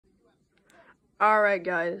Alright,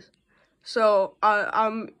 guys. So,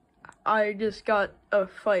 I just got a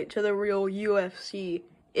fight to the real UFC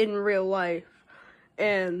in real life.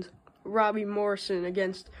 And Robbie Morrison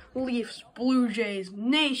against Leafs Blue Jays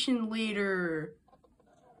nation leader.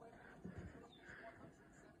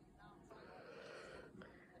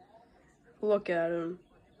 Look at him.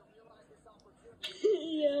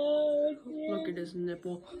 Look at his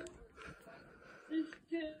nipple.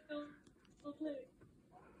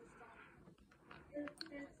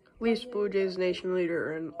 Leafs Blue Jays nation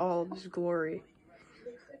leader in all of his glory.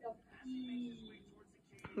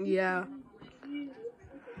 Yeah.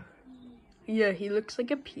 Yeah, he looks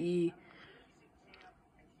like a pea.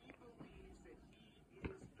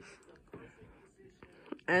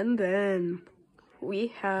 And then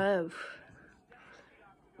we have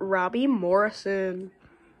Robbie Morrison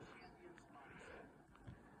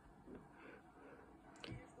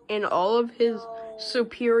in all of his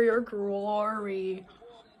superior glory.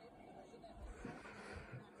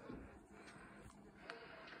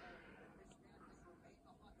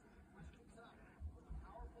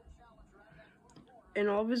 In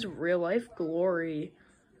all of his real life glory.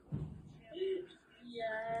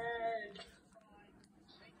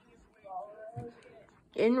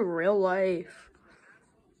 In real life.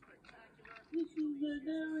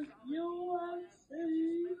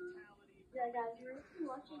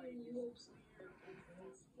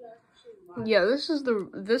 Yeah, this is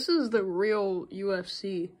the real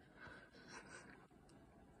UFC.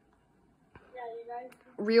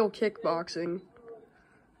 Real kickboxing.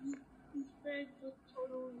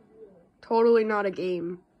 Totally not a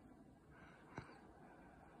game.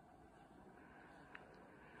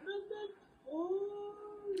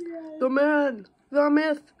 The man, the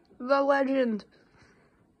myth, the legend.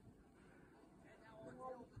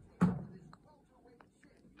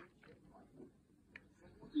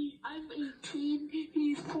 I'm 18,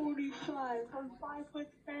 he's 45. I'm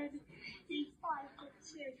 5'10", he's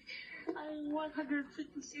 5'6". I'm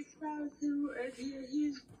 156 pounds and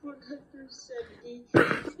he's 170.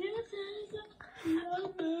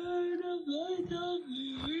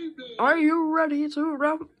 Are you ready to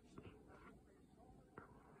run?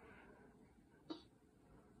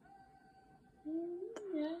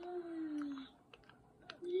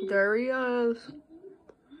 There he is.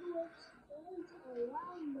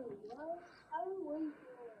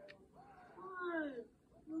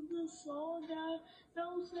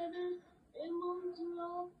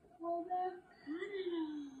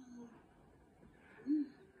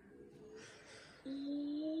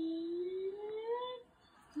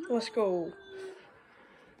 Let's go.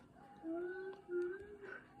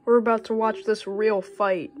 We're about to watch this real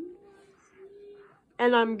fight.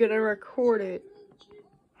 And I'm gonna record it.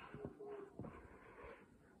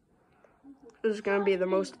 This is gonna be the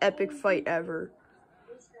most epic fight ever.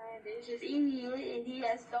 He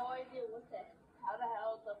has no idea how the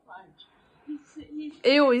hell to punch.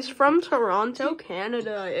 Ew, he's from Toronto,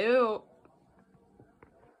 Canada. Ew.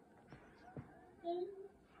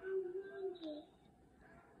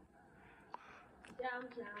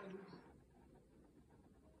 Downtown.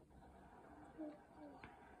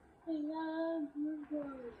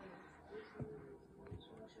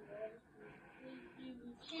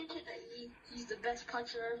 He's the best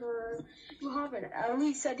puncher ever. Muhammad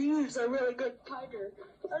Ali said he was a really good fighter.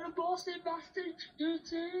 And the Boston Bastard,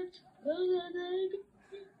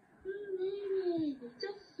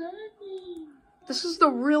 This is the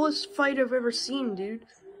realest fight I've ever seen, dude.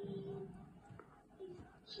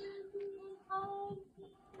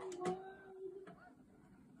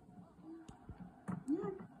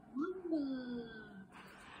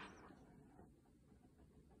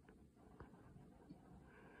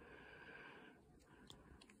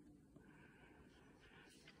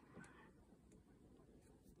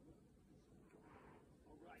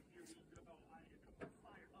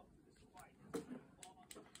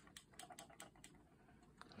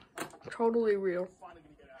 Totally real.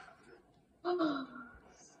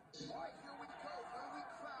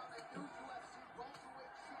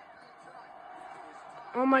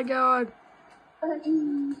 Oh my god.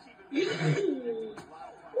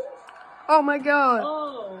 Oh my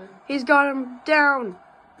god. He's got him down.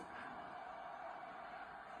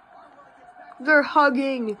 They're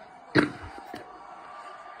hugging.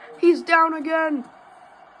 He's down again.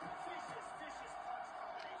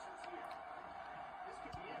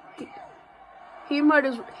 He might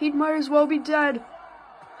as well be dead.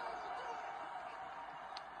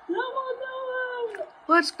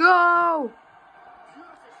 Let's go.